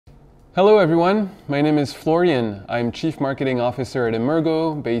Hello everyone, my name is Florian. I'm Chief Marketing Officer at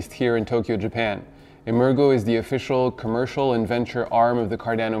EMURGO, based here in Tokyo, Japan. EMURGO is the official commercial and venture arm of the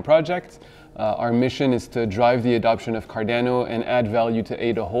Cardano project. Our mission is to drive the adoption of Cardano and add value to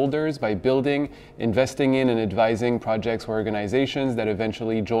ADA holders by building, investing in, and advising projects or organizations that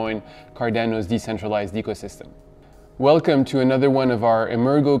eventually join Cardano's decentralized ecosystem. Welcome to another one of our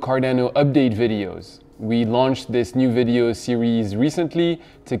EMURGO Cardano update videos. We launched this new video series recently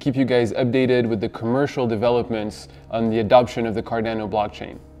to keep you guys updated with the commercial developments on the adoption of the Cardano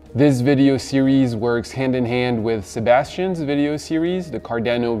blockchain. This video series works hand in hand with Sebastian's video series, the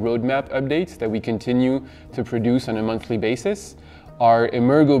Cardano roadmap updates that we continue to produce on a monthly basis. Our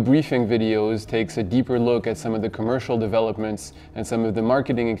EMURGO briefing videos takes a deeper look at some of the commercial developments and some of the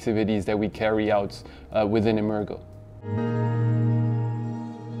marketing activities that we carry out within EMURGO.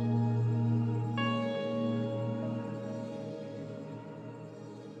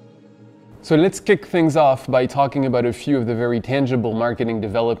 So let's kick things off by talking about a few of the very tangible marketing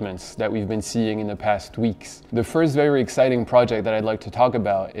developments that we've been seeing in the past weeks. The first very exciting project that I'd like to talk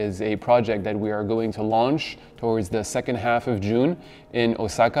about is a project that we are going to launch towards the second half of June in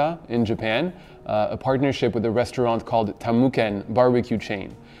Osaka, in Japan, a partnership with a restaurant called Tamuken barbecue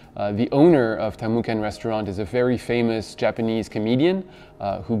chain. The owner of Tamuken restaurant is a very famous Japanese comedian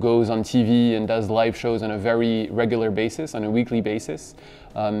who goes on TV and does live shows on a very regular basis, on a weekly basis.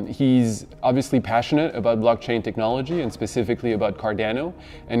 He's obviously passionate about blockchain technology and specifically about Cardano,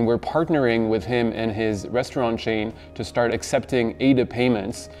 and we're partnering with him and his restaurant chain to start accepting ADA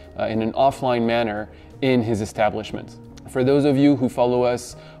payments in an offline manner in his establishment. For those of you who follow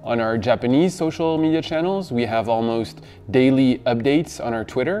us on our Japanese social media channels, we have almost daily updates on our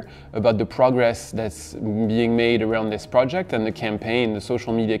Twitter about the progress that's being made around this project and the campaign, the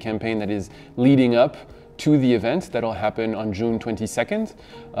social media campaign that is leading up to the event that'll happen on June 22nd.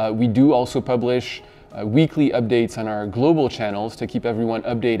 We do also publish weekly updates on our global channels to keep everyone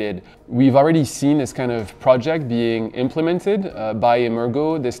updated. We've already seen this kind of project being implemented by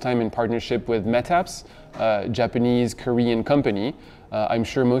EMURGO, this time in partnership with Metaps, a Japanese Korean company. I'm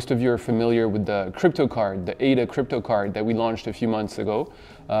sure most of you are familiar with the crypto card, the ADA crypto card that we launched a few months ago.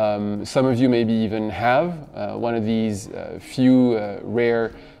 Some of you maybe even have one of these few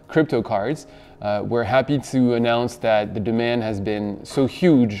rare crypto cards. We're happy to announce that the demand has been so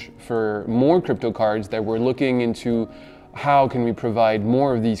huge for more crypto cards that we're looking into how can we provide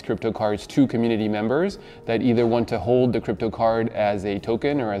more of these crypto cards to community members that either want to hold the crypto card as a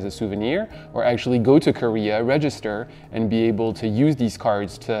token or as a souvenir, or actually go to Korea, register, and be able to use these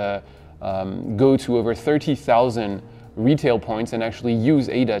cards to go to over 30,000 retail points and actually use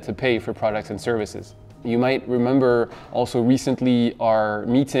ADA to pay for products and services. You might remember also recently our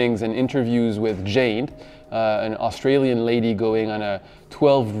meetings and interviews with Jade, an Australian lady going on a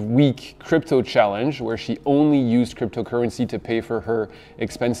 12-week crypto challenge where she only used cryptocurrency to pay for her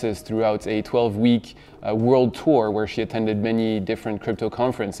expenses throughout a 12-week world tour where she attended many different crypto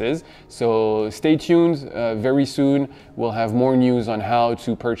conferences. So stay tuned, very soon we'll have more news on how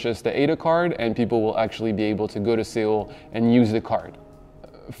to purchase the ADA card, and people will actually be able to go to Seoul and use the card.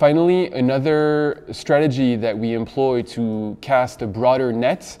 Finally, another strategy that we employ to cast a broader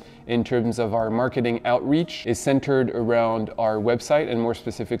net in terms of our marketing outreach is centered around our website, and more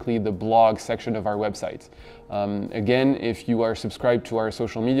specifically the blog section of our website. Again, if you are subscribed to our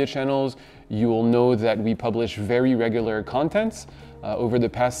social media channels, you will know that we publish very regular content. Over the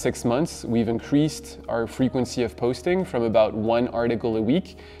past 6 months, we've increased our frequency of posting from about 1 article a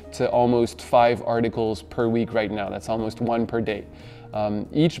week to almost 5 articles per week right now. That's almost 1 per day.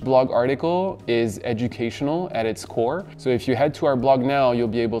 Each blog article is educational at its core. So if you head to our blog now, you'll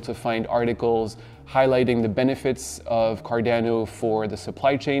be able to find articles highlighting the benefits of Cardano for the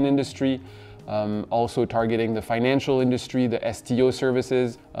supply chain industry, also targeting the financial industry, the STO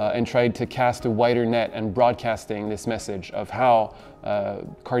services, and trying to cast a wider net and broadcasting this message of how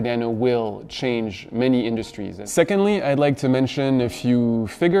Cardano will change many industries. Secondly, I'd like to mention a few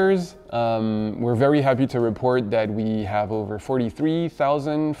figures. We're very happy to report that we have over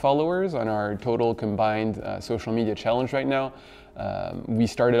 43,000 followers on our total combined social media challenge right now. We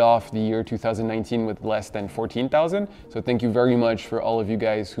started off the year 2019 with less than 14,000. So thank you very much for all of you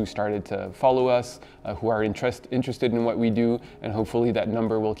guys who started to follow us, who are interested in what we do, and hopefully that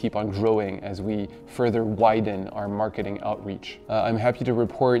number will keep on growing as we further widen our marketing outreach. I'm happy to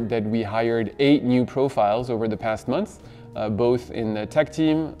report that we hired 8 new profiles over the past month, both in the tech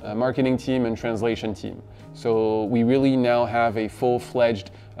team, marketing team, and translation team. So we really now have a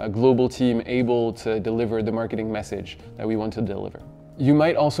full-fledged global team able to deliver the marketing message that we want to deliver. You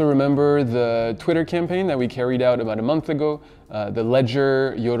might also remember the Twitter campaign that we carried out about a month ago. the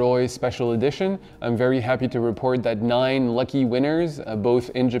Ledger Yoroi Special Edition. I'm very happy to report that 9 lucky winners, both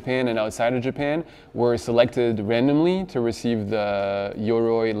in Japan and outside of Japan, were selected randomly to receive the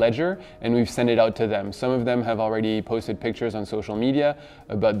Yoroi Ledger, and we've sent it out to them. Some of them have already posted pictures on social media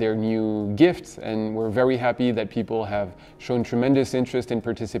about their new gifts, and we're very happy that people have shown tremendous interest in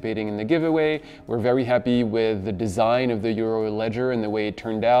participating in the giveaway. We're very happy with the design of the Yoroi Ledger and the way it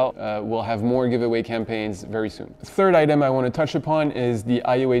turned out. We'll have more giveaway campaigns very soon. The third item I want to touch upon is the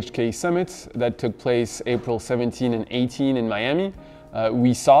IOHK Summit that took place April 17 and 18 in Miami.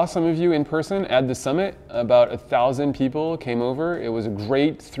 We saw some of you in person at the summit. About 1,000 people came over. It was a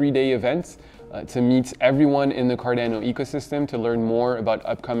great 3-day event to meet everyone in the Cardano ecosystem, to learn more about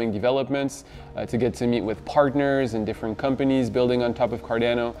upcoming developments, to get to meet with partners and different companies building on top of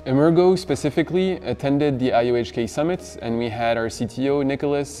Cardano. EMURGO specifically attended the IOHK Summit, and we had our CTO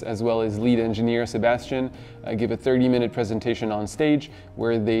Nicholas as well as lead engineer Sebastian give a 30-minute presentation on stage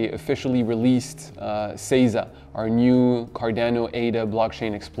where they officially released Seiza, our new Cardano ADA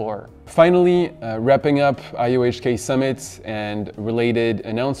blockchain explorer. Finally, wrapping up IOHK Summit and related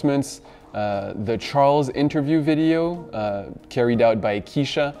announcements, the Charles interview video carried out by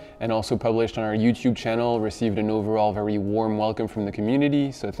Keisha and also published on our YouTube channel received an overall very warm welcome from the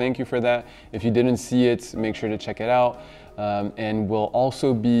community, so thank you for that. If you didn't see it, make sure to check it out. And we'll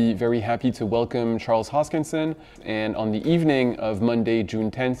also be very happy to welcome Charles Hoskinson, and on the evening of Monday, June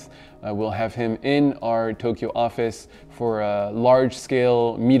 10th, we'll have him in our Tokyo office for a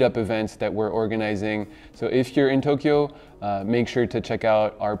large-scale meetup event that we're organizing. So if you're in Tokyo, make sure to check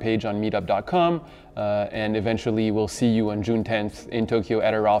out our page on meetup.com, and eventually we'll see you on June 10th in Tokyo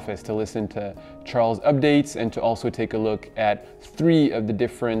at our office to listen to Charles' updates and to also take a look at 3 of the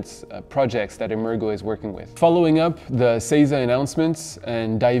different projects that EMURGO is working with. Following up the Seiza announcements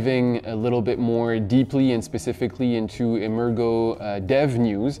and diving a little bit more deeply and specifically into EMURGO dev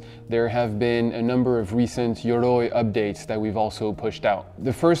news, there have been a number of recent Yoroi updates that we've also pushed out.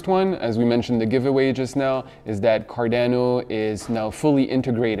 The first one, as we mentioned the giveaway just now, is that Cardano is now fully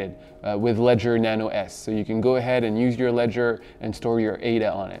integrated with Ledger Nano S. So you can go ahead and use your Ledger and store your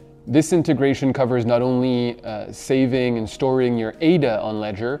ADA on it. This integration covers not only saving and storing your ADA on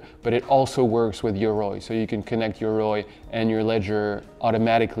Ledger, but it also works with Yoroi. So you can connect Yoroi and your Ledger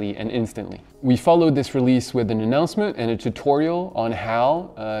automatically and instantly. We followed this release with an announcement and a tutorial on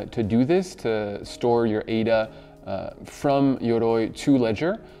how to do this, to store your ADA from Yoroi to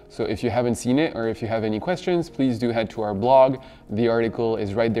Ledger. So if you haven't seen it or if you have any questions, please do head to our blog. The article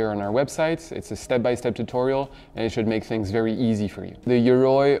is right there on our website. It's a step-by-step tutorial and it should make things very easy for you. The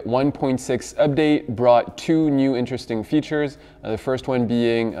Yoroi 1.6 update brought 2 new interesting features. The first one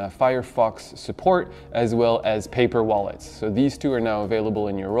being Firefox support as well as paper wallets. So these 2 are now available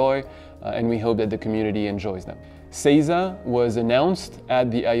in Yoroi and we hope that the community enjoys them. Seiza was announced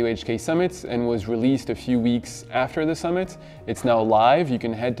at the IOHK Summit and was released a few weeks after the summit. It's now live. You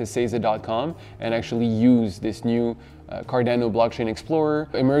can head to seiza.com and actually use this new Cardano blockchain explorer.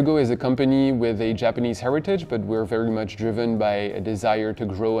 EMURGO is a company with a Japanese heritage, but we're very much driven by a desire to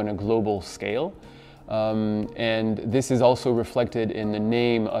grow on a global scale. And this is also reflected in the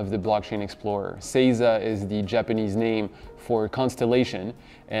name of the blockchain explorer. Seiza is the Japanese name for constellation,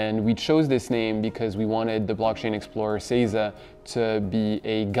 and we chose this name because we wanted the blockchain explorer Seiza to be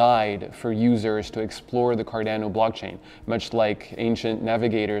a guide for users to explore the Cardano blockchain, much like ancient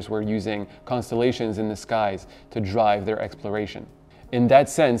navigators were using constellations in the skies to drive their exploration. In that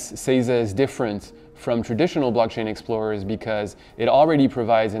sense, Seiza is different from traditional blockchain explorers because it already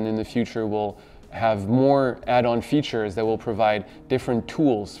provides, and in the future will have more add-on features that will provide different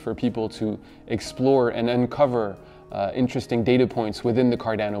tools for people to explore and uncover interesting data points within the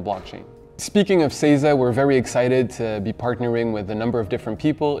Cardano blockchain. Speaking of Seiza, we're very excited to be partnering with a number of different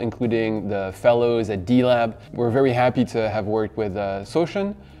people, including the fellows at dLab. We're very happy to have worked with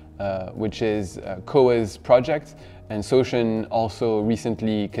Soshin, which is Koa's project. And Soshin also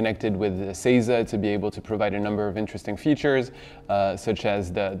recently connected with Seiza to be able to provide a number of interesting features, such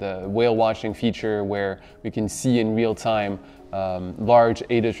as the whale watching feature where we can see in real time large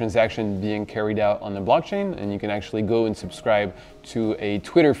ADA transactions being carried out on the blockchain, and you can actually go and subscribe to a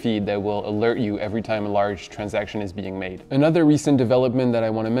Twitter feed that will alert you every time a large transaction is being made. Another recent development that I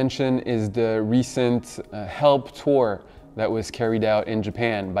want to mention is the recent help tour that was carried out in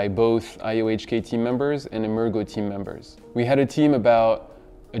Japan by both IOHK team members and EMURGO team members. We had a team about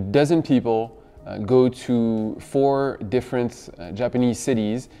a dozen people go to 4 different Japanese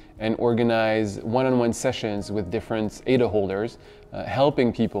cities and organize one-on-one sessions with different ADA holders,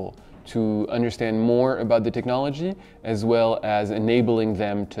 helping people to understand more about the technology as well as enabling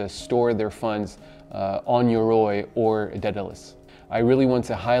them to store their funds on Yoroi or Daedalus. I really want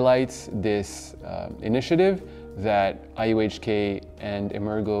to highlight this initiative that IOHK and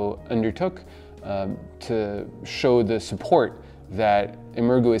EMURGO undertook to show the support that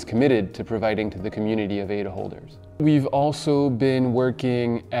EMURGO is committed to providing to the community of ADA holders. We've also been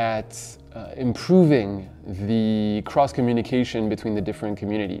working at improving the cross-communication between the different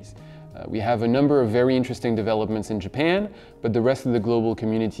communities. We have a number of very interesting developments in Japan, but the rest of the global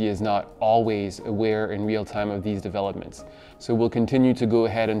community is not always aware in real time of these developments. So we'll continue to go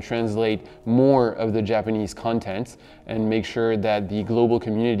ahead and translate more of the Japanese content and make sure that the global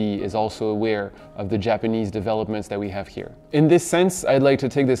community is also aware of the Japanese developments that we have here. In this sense, I'd like to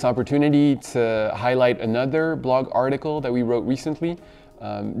take this opportunity to highlight another blog article that we wrote recently,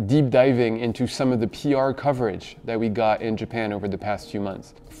 deep diving into some of the PR coverage that we got in Japan over the past few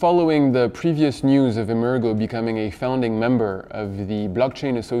months. Following the previous news of EMURGO becoming a founding member of the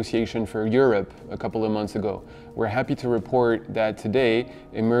Blockchain Association for Europe a couple of months ago, we're happy to report that today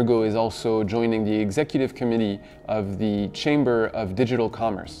EMURGO is also joining the executive committee of the Chamber of Digital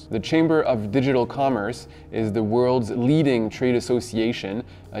Commerce. The Chamber of Digital Commerce is the world's leading trade association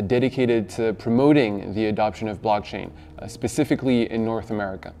dedicated to promoting the adoption of blockchain, specifically in North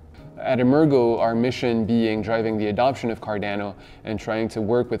America. At EMURGO, our mission being driving the adoption of Cardano and trying to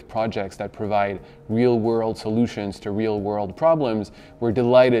work with projects that provide real-world solutions to real-world problems, we're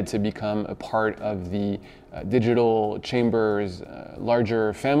delighted to become a part of the Digital Chamber's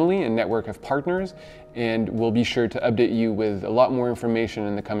larger family and network of partners, and we'll be sure to update you with a lot more information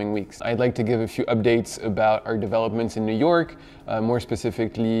in the coming weeks. I'd like to give a few updates about our developments in New York, more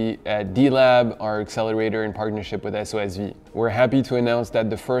specifically at dLab, our accelerator in partnership with SOSV. We're happy to announce that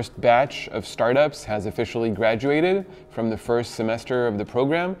the first batch of startups has officially graduated from the first semester of the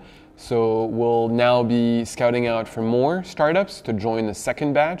program. So we'll now be scouting out for more startups to join the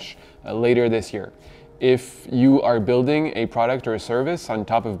second batch later this year. If you are building a product or a service on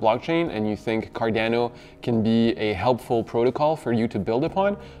top of blockchain and you think Cardano can be a helpful protocol for you to build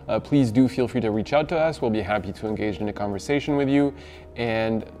upon, please do feel free to reach out to us. We'll be happy to engage in a conversation with you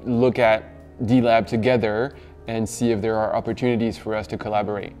and look at dLab together and see if there are opportunities for us to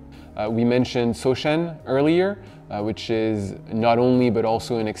collaborate. We mentioned Soshen earlier, which is not only but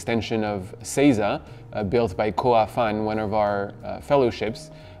also an extension of Seiza, built by Koa Fan, one of our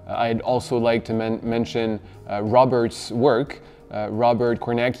fellowships. I'd also like to mention Robert's work. Robert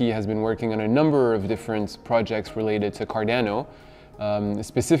Kornacki has been working on a number of different projects related to Cardano,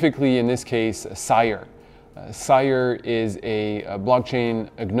 specifically in this case, Sire. Sire is a blockchain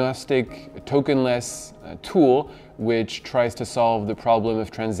agnostic, tokenless tool which tries to solve the problem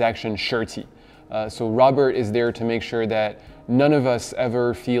of transaction surety. So Robert is there to make sure that none of us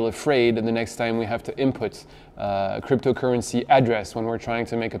ever feel afraid the next time we have to input a cryptocurrency address when we're trying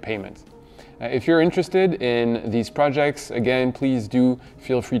to make a payment. If you're interested in these projects, again, please do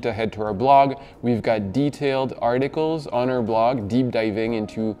feel free to head to our blog. We've got detailed articles on our blog, deep diving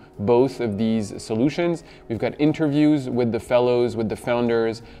into both of these solutions. We've got interviews with the fellows, with the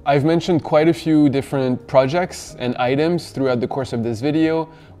founders. I've mentioned quite a few different projects and items throughout the course of this video.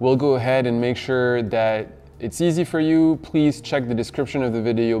 We'll go ahead and make sure that it's easy for you. Please check the description of the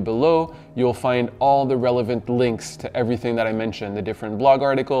video below. You'll find all the relevant links to everything that I mentioned, the different blog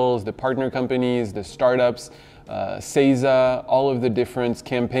articles, the partner companies, the startups, Seiza, all of the different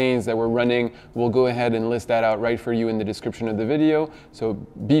campaigns that we're running. We'll go ahead and list that out right for you in the description of the video. So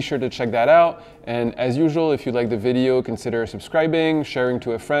be sure to check that out. And as usual, if you like the video, consider subscribing, sharing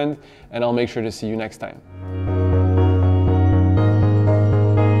to a friend, and I'll make sure to see you next time.